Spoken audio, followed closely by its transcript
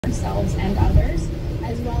ourselves and others,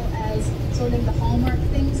 as well as sorting the hallmark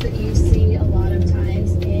things that you see a lot of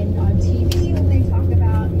times on TV when they talk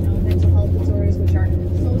about, mental health disorders, which are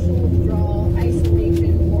social withdrawal,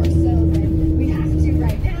 isolation, more so than we have to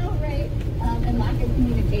right now, right? And lack of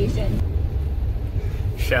communication.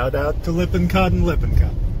 Shout out to Lippincott and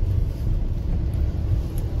Lippincott.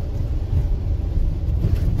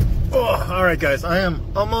 Oh, all right, guys, I am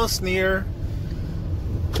almost near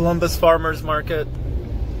Columbus Farmers Market.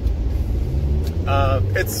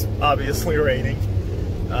 It's obviously raining.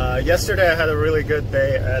 Yesterday I had a really good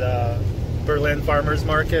day at Berlin Farmers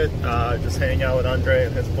Market, just hanging out with Andre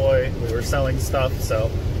and his boy. We were selling stuff,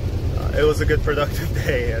 so it was a good productive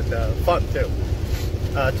day and fun too.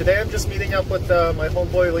 Today I'm just meeting up with my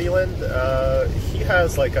homeboy Leland. He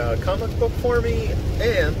has like a comic book for me,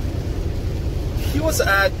 and he was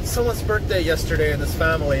at someone's birthday yesterday in his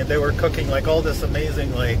family, and they were cooking like all this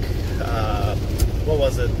amazing, like, what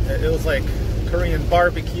was it? It was like Korean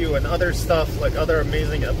barbecue and other stuff, like other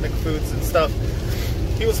amazing ethnic foods and stuff.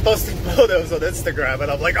 He was posting photos on Instagram, and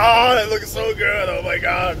I'm like, oh, that looks so good, oh my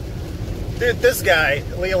god. Dude, this guy,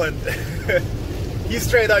 Leland, he's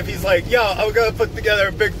straight up, he's like, yo, I'm gonna put together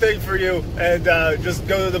a big thing for you, and just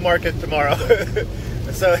go to the market tomorrow.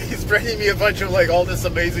 So he's bringing me a bunch of like all this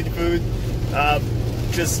amazing food,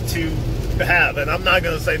 just to have, and I'm not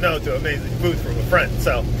gonna say no to amazing food from a friend.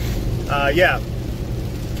 So yeah,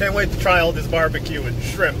 can't wait to try all this barbecue and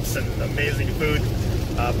shrimps and amazing food,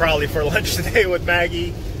 probably for lunch today with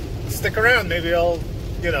Maggie. Stick around, maybe I'll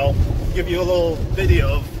give you a little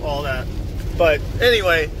video of all that. But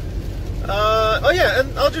anyway, oh yeah,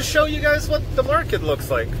 and I'll just show you guys what the market looks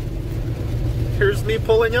like. Here's me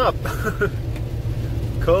pulling up.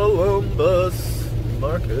 Columbus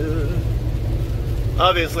Market.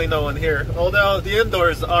 Obviously no one here, although the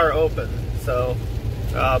indoors are open, so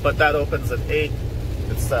but that opens at 8.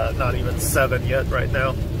 It's not even 7 yet right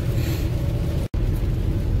now.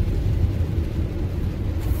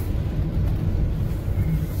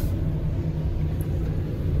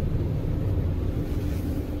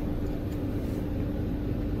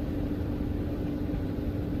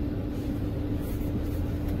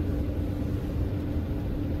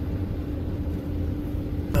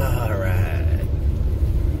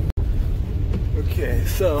 Okay,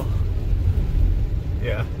 so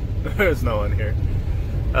yeah, there's no one here.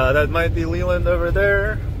 That might be Leland over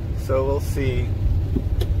there, so we'll see.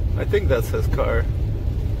 I think that's his car.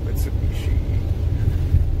 Mitsubishi.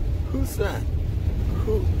 Who's that?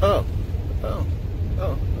 Who? Oh,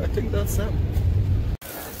 I think that's him.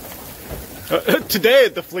 Today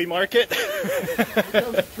at the flea market. I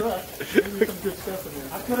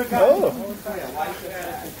could have gotten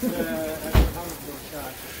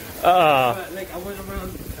like I went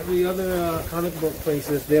around every other comic book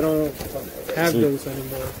places. They don't have those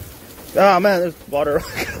anymore. Oh man, there's water.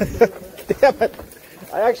 Damn it!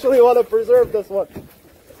 I actually want to preserve this one.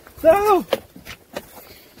 No.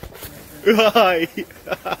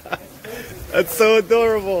 That's so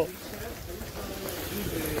adorable.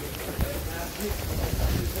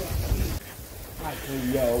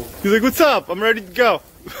 He's like, "What's up? I'm ready to go."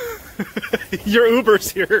 Your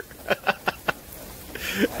Uber's here.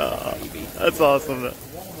 That's awesome.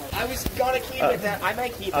 I was gonna keep it. I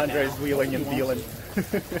might keep it. Andre's now. wheeling and dealing.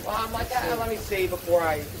 Well, I'm like, let me see before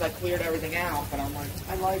because I cleared everything out. But I'm like,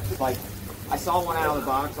 I like it. Like, I saw one out of the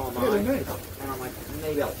box online, and I'm like,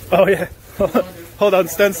 maybe I'll. Oh yeah. Hold on,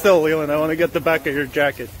 stand still, Leland. I want to get the back of your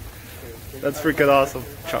jacket. That's freaking awesome.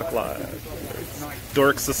 Chocolate.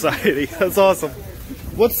 Dork Society. That's awesome.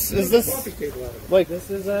 Is this? Like, this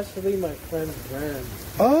is actually my friend's brand.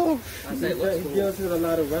 Oh. He deals with a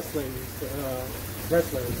lot of wrestlers.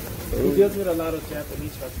 He deals with a lot of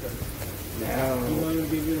Japanese wrestlers. No. You want me to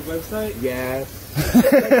give you the website? Yes.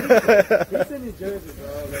 He's in New Jersey,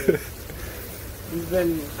 bro. Like,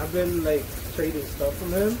 I've been like trading stuff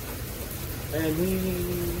from him, and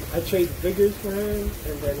I trade figures for him,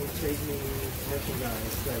 and then he trades me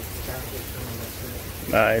merchandise like jackets and all that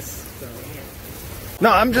shit. Nice. So, no,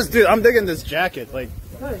 I'm digging this jacket. Like,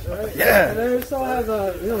 nice, right? yeah. And I also have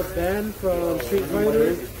Dan from Street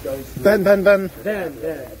Fighter. Ben.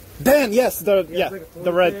 Dan, yes, the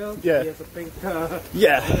red, yeah. He has a pink,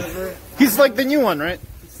 yeah. whatever. He's like the new one, right?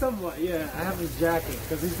 Somewhat, yeah. I have his jacket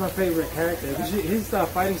because he's my favorite character. His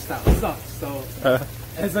fighting style sucks, so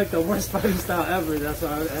it's like the worst fighting style ever. That's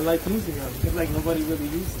why I like using him because like nobody really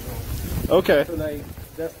uses him. Okay. So like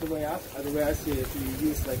that's the way I see it. If you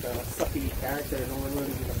use like a sucky character, no one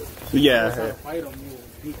really knows how to fight him.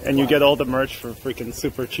 And you get all the merch for freaking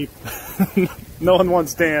super cheap. No one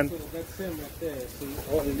wants Dan. So that's him right there. See,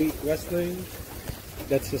 all Elite Wrestling.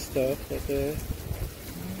 That's his stuff right there.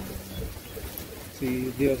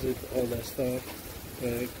 He deals with all that stuff.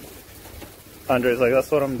 Like, Andre's like,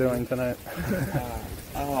 that's what I'm doing tonight.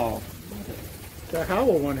 Oh, The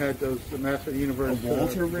Howell one had those the Master Universe.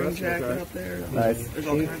 Walter ring wrestling jacket guys. up there. Nice. There's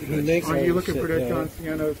all kinds of he good makes Are all you this looking for shit, that yeah. John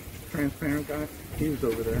Sienna transparent guy? He was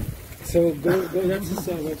over there. So go that's his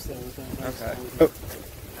website. Okay. Oh.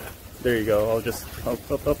 There you go. I'll just up,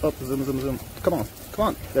 zoom, zoom, zoom. Come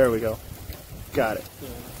on. There we go. Got it.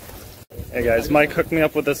 Hey guys, Mike hooked me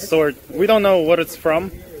up with this sword. We don't know what it's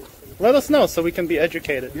from. Let us know so we can be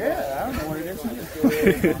educated. Yeah, I don't know what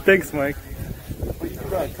it is. Thanks, Mike.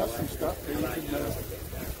 Custom stuff. You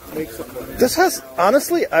can make something. This has,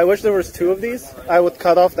 honestly, I wish there was 2 of these. I would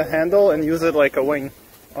cut off the handle and use it like a wing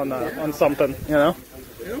on something, you know?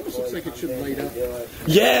 It almost looks like it should light up.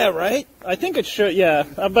 Yeah, right? I think it should, yeah.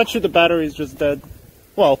 I bet you the battery's just dead.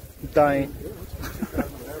 Well, dying.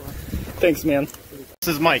 Thanks, man.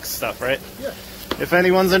 This is Mike's stuff, right? Yeah. If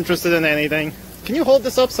anyone's interested in anything, can you hold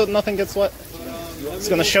this up so nothing gets wet? Just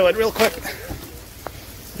gonna show it real quick.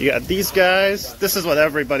 You got these guys. This is what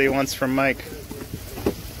everybody wants from Mike.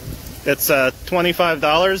 It's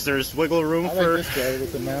 $25. There's wiggle room I like for. this guy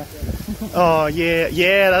with the mouth. Oh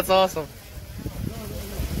yeah, that's awesome.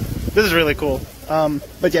 This is really cool.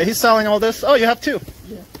 But yeah, he's selling all this. Oh, you have 2.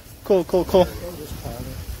 Yeah. Cool. All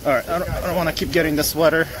right, I don't want to keep getting this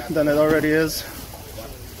wetter than it already is.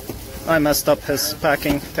 I messed up his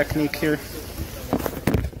packing technique here.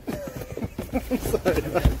 Sorry.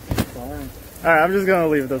 Alright, I'm just gonna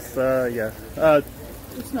leave this, yeah.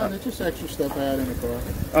 It's not, it's just extra stuff I had in the car.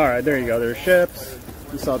 Alright, there you go. There's ships.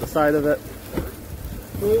 You saw the side of it.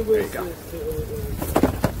 There you go.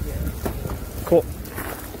 Cool.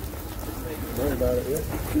 Worry about it, yeah.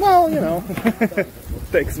 Well, you know.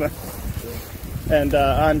 Thanks, man. And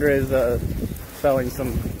Andre's selling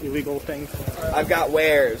some illegal things. I've got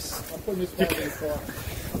wares. I'm putting this back in the car.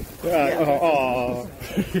 That's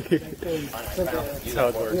how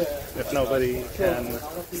it works. If nobody can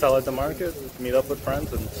sell at the market, meet up with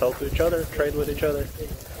friends and sell to each other, trade with each other.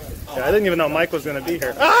 Yeah, I didn't even know Mike was going to be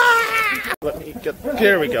here. Ah! Let me get.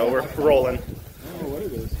 Here we go. We're rolling.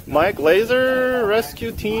 Mike Laser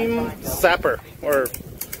Rescue Team Sapper, or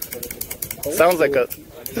sounds like a.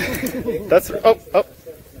 That's oh.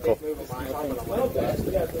 Cool.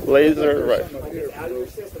 Laser right.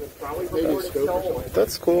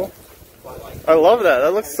 That's cool. I love that.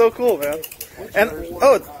 That looks so cool, man. And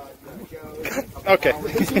oh, God, okay.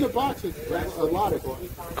 It's in the box. It's a lot of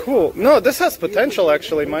it. Cool. No, this has potential,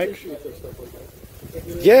 actually, Mike.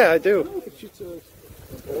 Yeah, I do.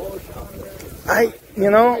 You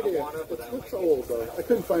know. It looks old though. I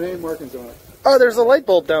couldn't find any markings on it. Oh, there's a light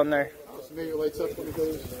bulb down there. So maybe it lights up when it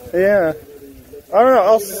goes. Yeah. I don't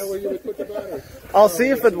know. You know where you would put the battery. I'll see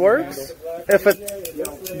if it works. If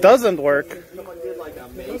it doesn't work,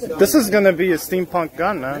 this is gonna be a steampunk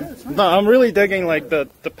gun, man. No, I'm really digging like the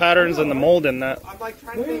patterns and the mold in that. All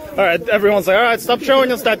right, everyone's like, all right, stop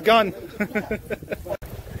showing us that gun.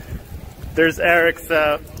 There's Eric's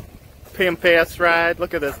PMPS ride.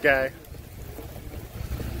 Look at this guy.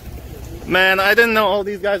 Man, I didn't know all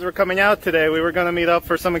these guys were coming out today. We were gonna meet up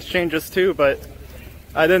for some exchanges too, but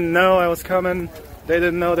I didn't know I was coming. They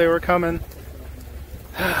didn't know they were coming.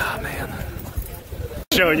 Ah, man.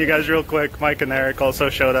 Showing you guys real quick. Mike and Eric also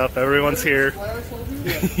showed up. Everyone's here.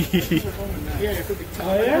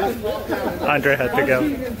 Andre had to go.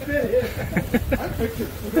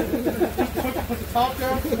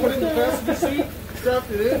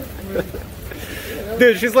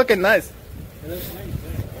 Dude, she's looking nice.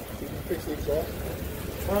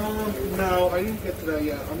 No, I didn't get to that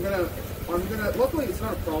yet. I'm gonna. Luckily, it's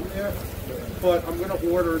not a problem yet, but I'm gonna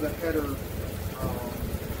order the header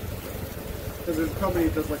because there's a company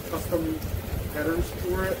that does like custom headers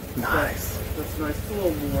for it. Nice. That's nice. It's a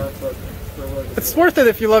little more, but for like. It's worth it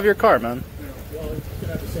if you love your car, man. Well, you can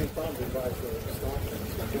have the same problem you buy for stock.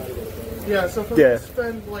 Yeah, so if I'm Yeah. gonna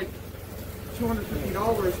spend like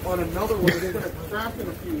 $250 on another one that's gonna crack in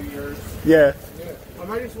a few years, Yeah, I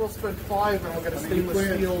might as well spend $5 and I'll get a stainless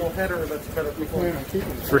steel header that's better performing.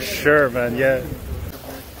 for sure, man. Yeah.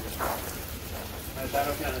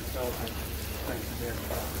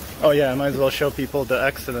 Oh yeah, I might as well show people the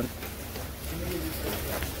accident.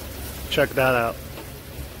 Check that out.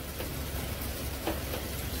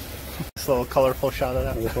 This little colorful shot of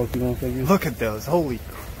that. Pokemon figures. Look at those. Holy.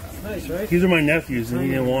 Nice, right? These are my nephews, and he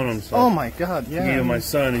didn't want them. So Oh my god, I gave him yeah. my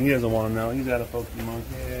son, and he doesn't want them now. He's got a Pokemon.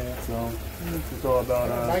 Yeah. So it's all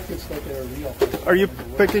about. My kids think they're real. Are you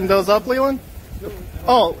picking those up, Leland?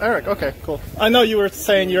 Oh, Eric, okay, cool. I know you were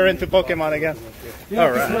saying you're into Pokemon again.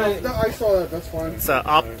 Alright. No, I saw that. That's fine. It's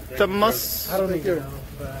Optimus. I don't Thank even you. know,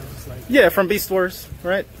 but I was just like, Yeah, from Beast Wars,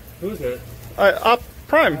 right? Who's it?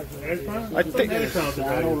 Prime. I think.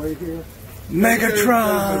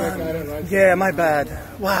 Megatron. Yeah, my bad.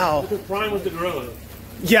 Wow. Prime was the gorilla.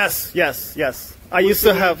 Yes. I used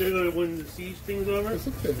to have. When the siege thing's over,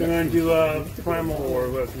 they're gonna do Primal or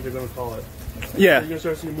whatever they're gonna call it. Yeah. You're gonna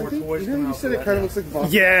start seeing more toys. You said it kind of looks like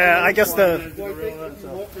Bob. Yeah, I guess dude,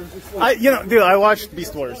 I watched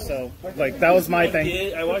Beast Wars, so like that was my thing.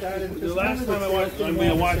 Yeah, I watched the last time I watched the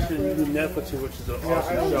Netflix, which is an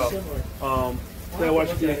awesome show. Then I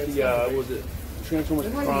watched what was it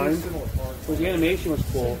Transformers Prime. Well, the animation was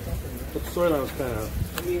cool, but the storyline was kind of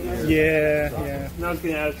Yeah. Now it's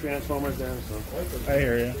getting out of Transformers then, so I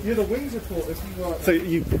hear you. Yeah, the wings are cool. If you So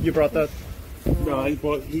you brought that? no, he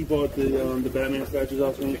bought the Batman statues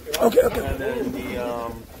off me. Okay. And then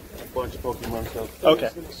the bunch of Pokemon stuff. Okay,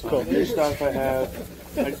 So cool. your stuff I have.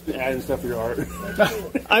 I just been adding stuff for your art.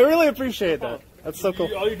 I really appreciate that. That's so cool.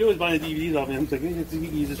 All you're doing is buying the DVDs off me. I'm like,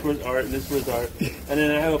 use this for his art and this for his art. And then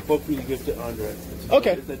I have a book for you to give to Andre.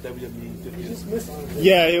 Okay. It's that WWE.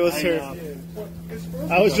 Yeah, he was here.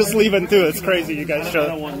 I was just leaving too. It's crazy you guys I showed.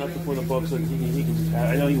 don't want nothing for the book, so he can just have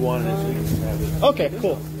it. I know he wanted it, so he can just have it. Okay,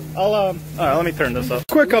 cool. I'll all right, let me turn this up.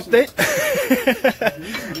 Quick update.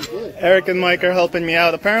 Eric and Mike are helping me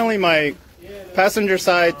out. Apparently my passenger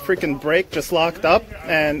side freaking brake just locked up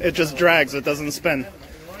and it just drags, it doesn't spin.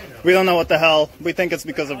 We don't know what the hell. We think it's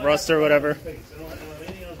because of rust or whatever.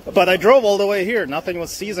 But I drove all the way here. Nothing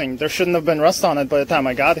was seizing. There shouldn't have been rust on it by the time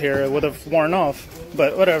I got here. It would have worn off.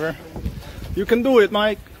 But whatever. You can do it,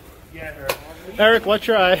 Mike. Eric, watch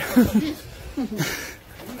your eye. I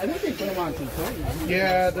think they put them on control.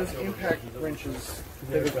 Yeah, those impact wrenches.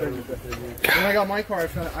 When I got my car,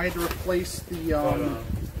 I had to replace the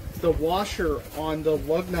washer on the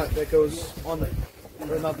lug nut that goes on the.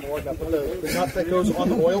 Or not the lug nut, but the nut that goes on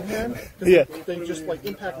the oil pan. Yeah. They just like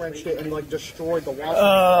impact wrenched it and like destroyed the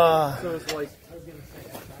washer. So it's like,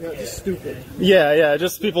 just stupid. Yeah,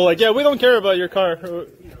 just people like, yeah, we don't care about your car.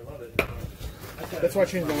 That's why I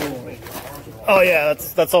changed the oil. Oh yeah,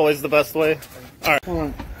 that's always the best way. All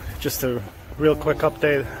right, just a real quick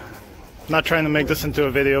update. Not trying to make this into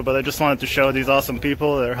a video, but I just wanted to show these awesome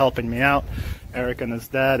people that are helping me out. Eric and his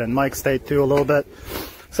dad, and Mike stayed too a little bit.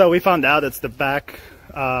 So we found out it's the back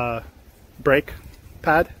brake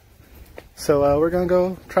pad. So we're gonna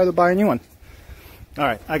go try to buy a new one. All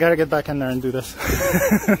right, I gotta get back in there and do this.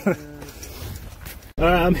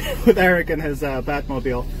 I'm with Eric and his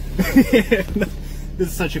Batmobile. This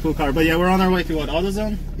is such a cool car. But yeah, we're on our way to what,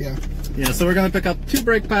 AutoZone? Yeah. Yeah, so we're gonna pick up 2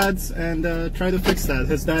 brake pads and try to fix that.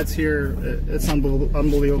 His dad's here. It's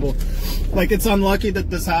unbelievable. Like, it's unlucky that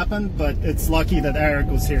this happened, but it's lucky that Eric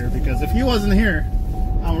was here, because if he wasn't here,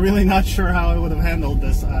 I'm really not sure how I would have handled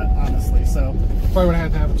this, honestly. So Probably would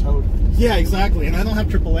have had to have it towed. yeah, exactly. And I don't have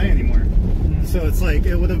AAA anymore, so it's like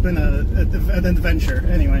it would have been an adventure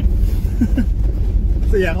anyway.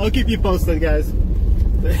 So yeah, I'll keep you posted, guys.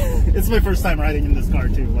 It's my first time riding in this car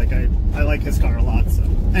too. Like I like his car a lot. So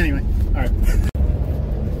anyway, all right.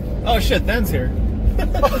 Oh shit, Dan's here.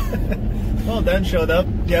 Well, Dan showed up.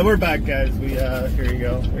 Yeah, we're back, guys. We here you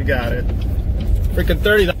go. We got it. Freaking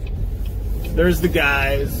 30. There's the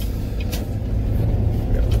guys.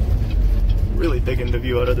 Really digging the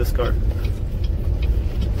view out of this car.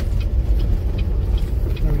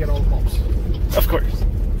 And we get all the bumps. Of course.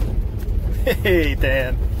 Hey,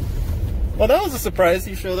 Dan. Well, that was a surprise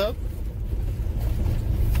he showed up.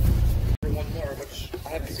 One more, which I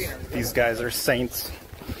haven't seen her. These guys are saints.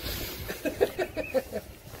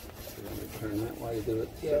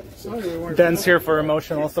 Dan's here for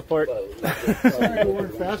emotional support. Sorry we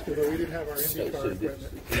weren't faster, but we didn't have our IndyCar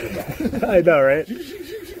equipment. I know, right?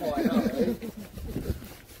 Oh, I know, right?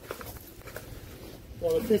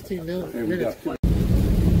 Well, the 15 minutes.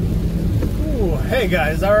 Ooh, hey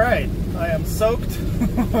guys, alright. I am soaked.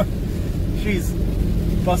 She's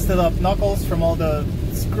busted up knuckles from all the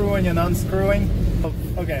screwing and unscrewing.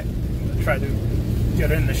 Okay, I'm gonna try to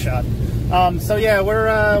get in the shot. So yeah,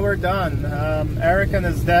 we're done. Eric and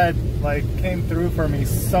his dad like came through for me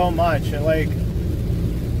so much. And, like,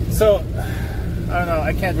 so I don't know.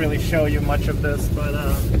 I can't really show you much of this, but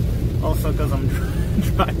also because I'm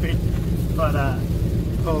driving. But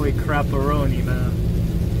holy crap-a-roni, man.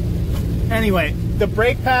 Anyway, the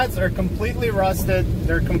brake pads are completely rusted.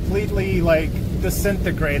 They're completely like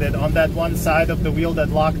disintegrated on that one side of the wheel that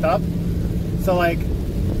locked up. So like,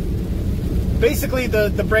 basically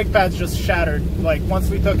the brake pads just shattered. Like once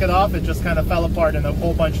we took it off, it just kind of fell apart in a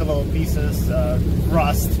whole bunch of little pieces,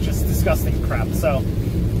 rust, just disgusting crap. So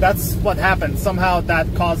that's what happened. Somehow that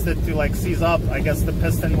caused it to like seize up. I guess the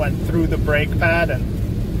piston went through the brake pad and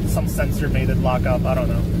some sensor made it lock up. I don't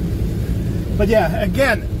know. But yeah,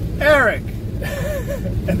 again, Eric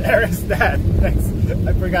and Eric's dad. Thanks.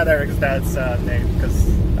 I forgot Eric's dad's name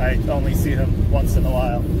because I only see him once in a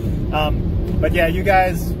while. But yeah, you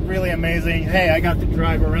guys, really amazing. Hey, I got to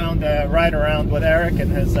drive around, ride around with Eric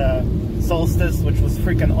and his Solstice, which was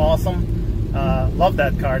freaking awesome. Love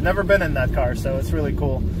that car. Never been in that car, so it's really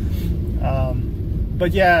cool.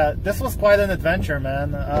 But yeah, this was quite an adventure,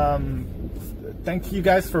 man. Thank you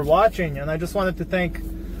guys for watching, and I just wanted to thank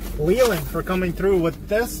Leland for coming through with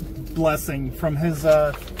this blessing from his,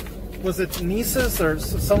 was it niece's or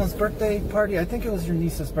someone's birthday party? I think it was your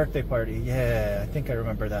niece's birthday party. Yeah, I think I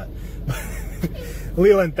remember that.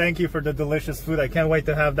 Leland, thank you for the delicious food. I can't wait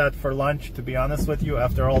to have that for lunch, to be honest with you,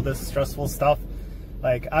 after all this stressful stuff.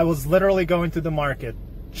 Like, I was literally going to the market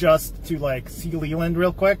just to, like, see Leland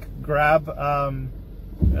real quick, grab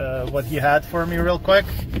what he had for me real quick,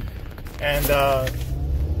 and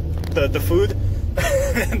the food,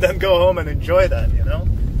 and then go home and enjoy that, you know?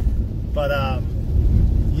 But,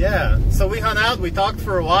 yeah, so we hung out, we talked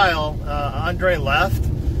for a while, Andre left,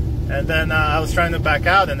 and then I was trying to back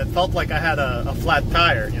out, and it felt like I had a flat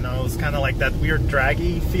tire, you know? It was kind of like that weird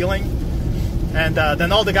draggy feeling, and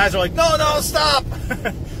then all the guys are like, no, stop!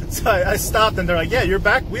 So I stopped, and they're like, yeah, your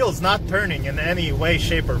back wheel's not turning in any way,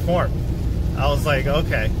 shape, or form. I was like,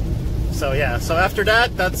 okay. So yeah, so after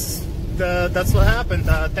that, that's what happened.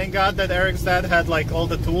 Thank God that Eric's dad had like all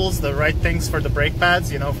the tools, the right things for the brake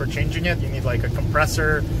pads, you know, for changing it. You need like a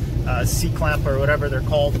compressor, C-clamp, or whatever they're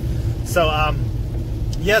called. So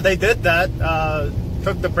yeah, they did that.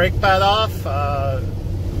 Took the brake pad off.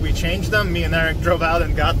 We changed them. Me and Eric drove out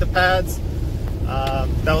and got the pads.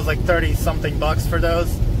 That was like 30 something bucks for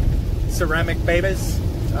those ceramic babies.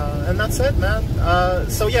 And that's it, man.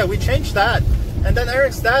 So yeah, we changed that. And then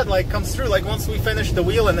Eric's dad like comes through, like once we finished the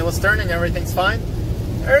wheel and it was turning, everything's fine.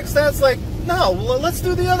 Eric's dad's like, no, let's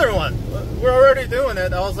do the other one. We're already doing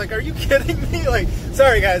it. I was like, are you kidding me? Like,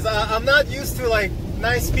 sorry guys, I'm not used to like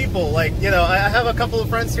nice people. Like, you know, I have a couple of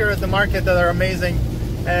friends here at the market that are amazing,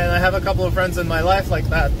 and I have a couple of friends in my life like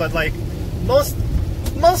that. But like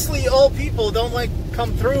mostly all people don't like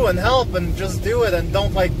come through and help and just do it and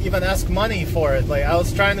don't like even ask money for it. Like, I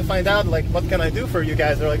was trying to find out like, what can I do for you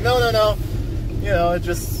guys? They're like, no, you know, it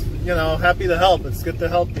just, you know, happy to help. It's good to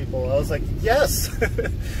help people. I was like, yes.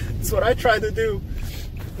 It's what I try to do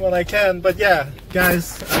when I can. But yeah,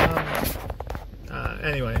 guys,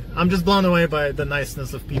 anyway, I'm just blown away by the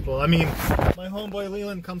niceness of people. I mean, my homeboy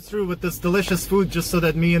Leland comes through with this delicious food just so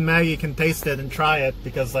that me and Maggie can taste it and try it,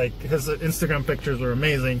 because like his Instagram pictures were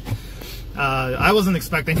amazing. I wasn't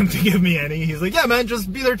expecting him to give me any. He's like, yeah man,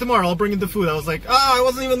 just be there tomorrow, I'll bring you the food. I was like, oh, I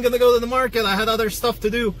wasn't even gonna go to the market, I had other stuff to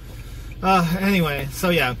do. Anyway,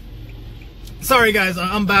 so yeah, sorry guys,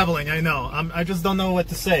 I'm babbling, I know, I just don't know what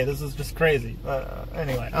to say. This is just crazy.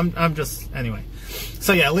 Anyway, anyway,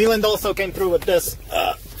 so yeah, Leland also came through with this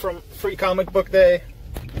from Free Comic Book Day,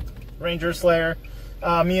 Ranger Slayer.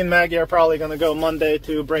 Me and Maggie are probably gonna go Monday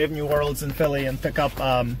to Brave New Worlds in Philly and pick up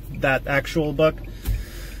that actual book.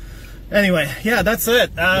 Anyway, yeah, that's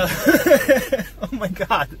it. Oh my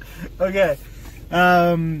god. Okay.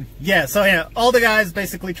 Yeah, so yeah, all the guys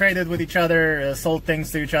basically traded with each other, sold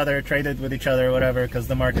things to each other, traded with each other, whatever, because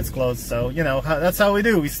the market's closed. So, you know, that's how we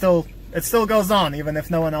do. It still goes on, even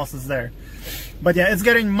if no one else is there. But yeah, it's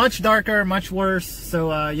getting much darker, much worse.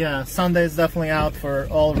 So yeah, Sunday is definitely out for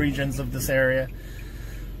all regions of this area.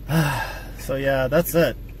 So yeah, that's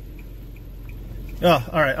it. Oh,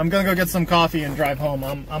 all right, I'm gonna go get some coffee and drive home.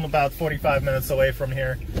 I'm about 45 minutes away from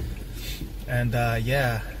here. And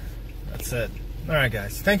yeah, that's it. All right,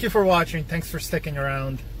 guys, thank you for watching. Thanks for sticking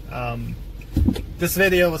around. This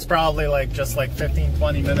video was probably like just like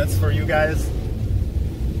 15-20 minutes for you guys.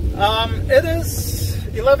 It is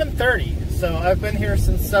 11:30, so I've been here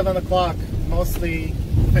since 7 o'clock, mostly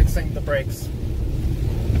fixing the brakes.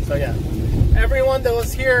 So yeah, everyone that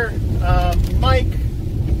was here, Mike.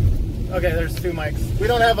 Okay, there's two Mikes. We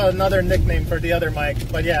don't have another nickname for the other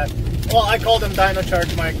Mike, but yeah. Well, I called him Dino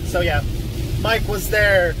Charge Mike, so yeah. Mike was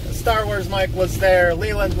there, Star Wars Mike was there,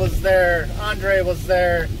 Leland was there, Andre was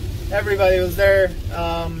there, everybody was there.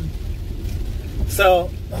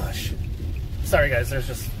 So, oh shit. Sorry guys, there's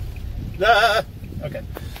just... Okay.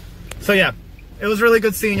 So yeah, it was really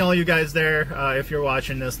good seeing all you guys there. If you're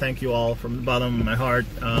watching this, thank you all from the bottom of my heart.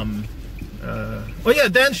 Oh yeah,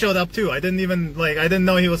 Dan showed up too. I didn't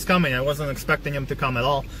know he was coming. I wasn't expecting him to come at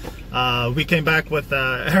all. We came back with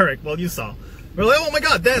Eric. Well, you saw. We're like, oh my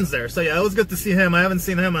god, Dan's there. So yeah, it was good to see him. I haven't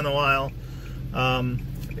seen him in a while.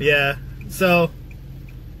 Yeah, so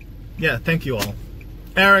yeah, thank you all.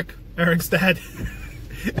 Eric's dad.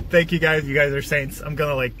 Thank you guys. You guys are saints. I'm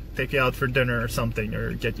gonna like take you out for dinner or something,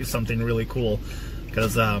 or get you something really cool,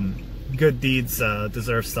 because good deeds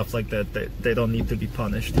deserve stuff like that. They don't need to be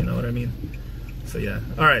punished, you know what I mean? So yeah.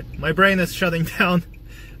 Alright, my brain is shutting down.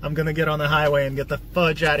 I'm gonna get on the highway and get the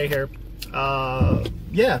fudge out of here.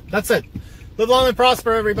 Yeah, that's it. Live long and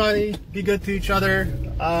prosper, everybody. Be good to each other.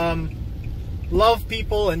 Love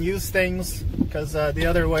people and use things, because the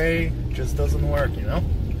other way just doesn't work, you know?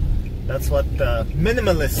 That's what the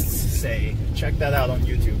minimalists say. Check that out on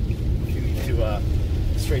YouTube if you need to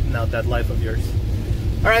straighten out that life of yours.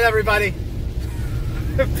 Alright, everybody.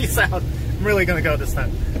 Peace out. I'm really gonna go this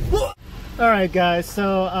time. Alright, guys,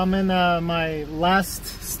 so I'm in my last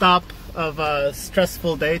stop of a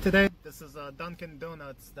stressful day today. This is Dunkin'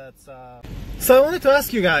 Donuts. So I wanted to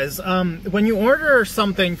ask you guys, when you order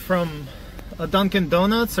something from a Dunkin'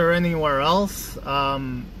 Donuts or anywhere else,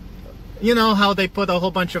 you know how they put a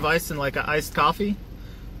whole bunch of ice in like an iced coffee?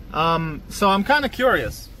 So I'm kind of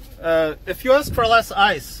curious. If you ask for less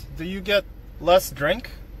ice, do you get less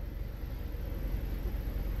drink?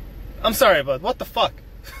 I'm sorry, but what the fuck?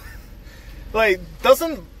 Like,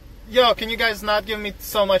 yo, can you guys not give me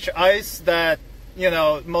so much ice that, you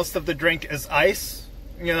know, most of the drink is ice?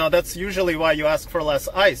 You know, that's usually why you ask for less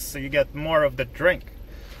ice, so you get more of the drink.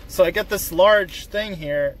 So I get this large thing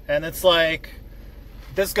here, and it's like,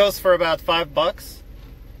 this goes for about $5.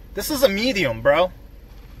 This is a medium, bro.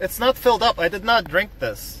 It's not filled up. I did not drink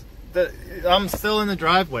this. I'm still in the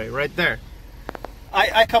driveway, right there.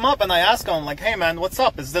 I come up and I ask him, like, hey man, what's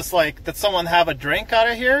up? Is this like, did someone have a drink out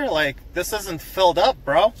of here? Like, this isn't filled up,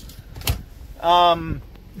 bro.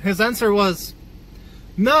 His answer was,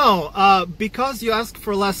 no, because you asked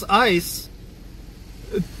for less ice,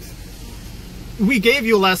 we gave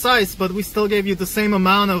you less ice, but we still gave you the same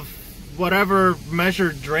amount of whatever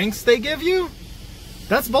measured drinks they give you?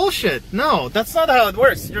 That's bullshit. No, that's not how it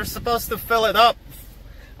works. You're supposed to fill it up.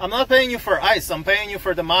 I'm not paying you for ice, I'm paying you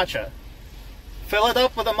for the matcha. Fill it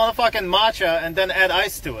up with a motherfucking matcha and then add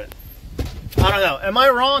ice to it. I don't know. Am I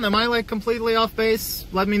wrong? Am I like completely off base?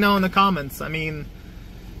 Let me know in the comments. I mean,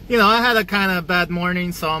 you know, I had a kind of bad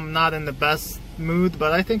morning, so I'm not in the best mood,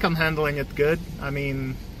 but I think I'm handling it good. I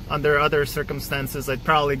mean, under other circumstances, I'd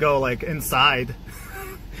probably go like inside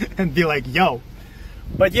and be like, yo.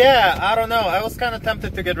 But yeah, I don't know. I was kind of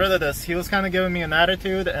tempted to get rid of this. He was kind of giving me an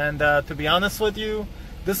attitude, and to be honest with you,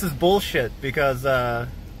 this is bullshit because, I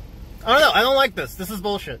don't know, I don't like this. This is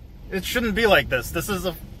bullshit. It shouldn't be like this. This is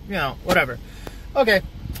a, you know, whatever. Okay,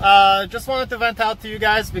 just wanted to vent out to you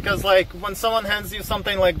guys because, like, when someone hands you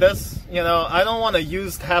something like this, you know, I don't want a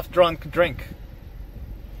used half-drunk drink.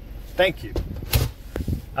 Thank you.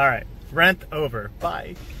 Alright, rant over.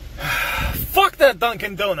 Bye. Fuck that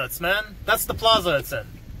Dunkin' Donuts, man. That's the plaza it's in.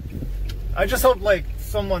 I just hope, like,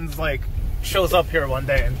 someone's, like, shows up here one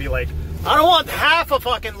day and be like, I don't want half a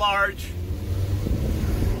fucking large.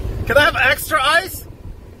 Can I have extra ice?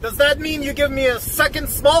 Does that mean you give me a second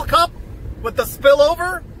small cup with the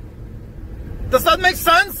spillover? Does that make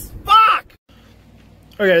sense? Fuck!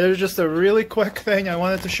 Okay, there's just a really quick thing. I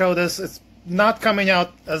wanted to show this. It's not coming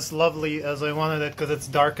out as lovely as I wanted it because it's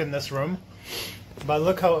dark in this room. But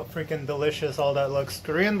look how freaking delicious all that looks.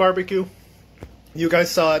 Korean barbecue. You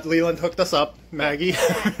guys saw it. Leland hooked us up. Maggie.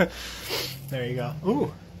 There you go.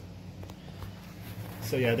 Ooh.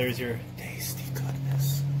 So yeah, there's your tasty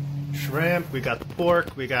goodness. Shrimp, we got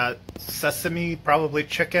pork, we got sesame, probably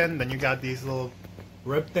chicken, then you got these little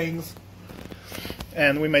rib things.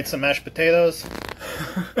 And we made some mashed potatoes.